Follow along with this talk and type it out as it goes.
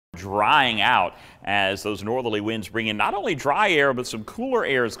drying out as those northerly winds bring in not only dry air, but some cooler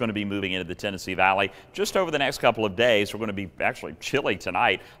air is going to be moving into the Tennessee Valley just over the next couple of days. We're going to be actually chilly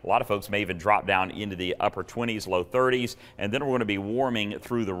tonight. A lot of folks may even drop down into the upper 20s, low 30s, and then we're going to be warming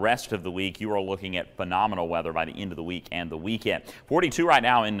through the rest of the week. You are looking at phenomenal weather by the end of the week and the weekend. 42 right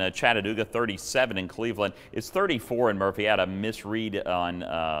now in Chattanooga, 37 in Cleveland. It's 34 in Murphy. I had a misread on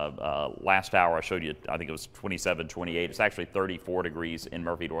last hour. I showed you, I think it was 27, 28. It's actually 34 degrees in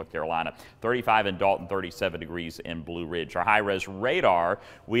Murphy, North Carolina. 35 in Dalton, 37 degrees in Blue Ridge. Our high-res radar,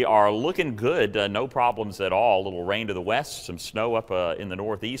 we are looking good. No problems at all. A little rain to the west, some snow up in the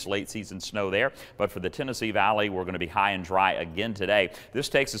northeast, late season snow there. But for the Tennessee Valley, we're going to be high and dry again today. This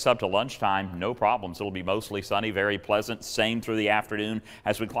takes us up to lunchtime. No problems. It'll be mostly sunny, very pleasant. Same through the afternoon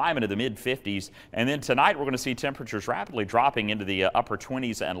as we climb into the mid-50s. And then tonight, we're going to see temperatures rapidly dropping into the upper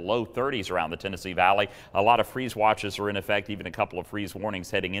 20s and low 30s around the Tennessee Valley. A lot of freeze watches are in effect, even a couple of freeze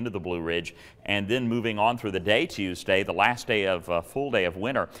warnings heading into the Blue Ridge. And then moving on through the day Tuesday, the last day of full day of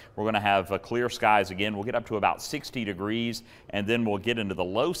winter, we're going to have clear skies again. We'll get up to about 60 degrees, and then we'll get into the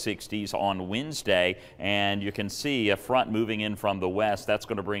low 60s on Wednesday. And you can see a front moving in from the west. That's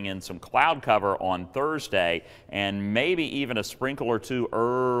going to bring in some cloud cover on Thursday, and maybe even a sprinkle or two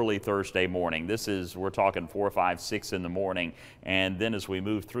early Thursday morning. We're talking 4, 5, 6 in the morning. And then as we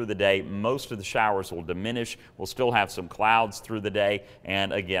move through the day, most of the showers will diminish. We'll still have some clouds through the day.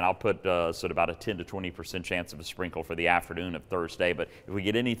 And again, I'll put about a 10 to 20% chance of a sprinkle for the afternoon of Thursday. But if we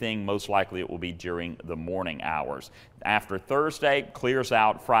get anything, most likely it will be during the morning hours. After Thursday, clears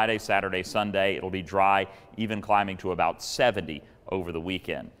out Friday, Saturday, Sunday. It'll be dry, even climbing to about 70 over the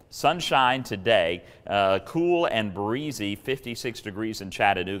weekend. Sunshine today, cool and breezy, 56 degrees in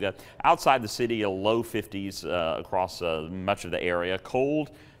Chattanooga. Outside the city, a low 50s across much of the area.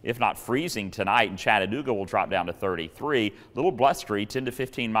 Cold, if not freezing tonight in Chattanooga, will drop down to 33. Little blustery, 10 to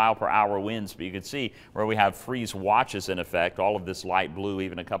 15 mile per hour winds, but you can see where we have freeze watches in effect. All of this light blue,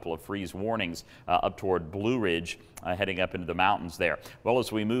 even a couple of freeze warnings up toward Blue Ridge, heading up into the mountains there. Well,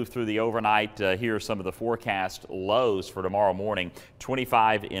 as we move through the overnight, here are some of the forecast lows for tomorrow morning.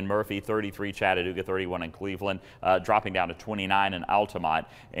 25 in Murphy, 33 Chattanooga, 31 in Cleveland, dropping down to 29 in Altamont.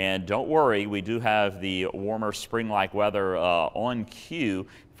 And don't worry, we do have the warmer spring-like weather on cue.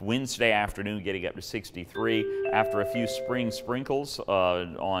 Wednesday afternoon getting up to 63. After a few spring sprinkles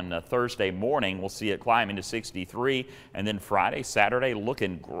on Thursday morning, we'll see it climb into 63. And then Friday, Saturday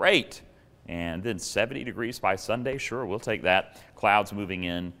looking great. And then 70 degrees by Sunday. Sure, we'll take that. Clouds moving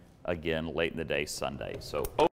in again late in the day Sunday. So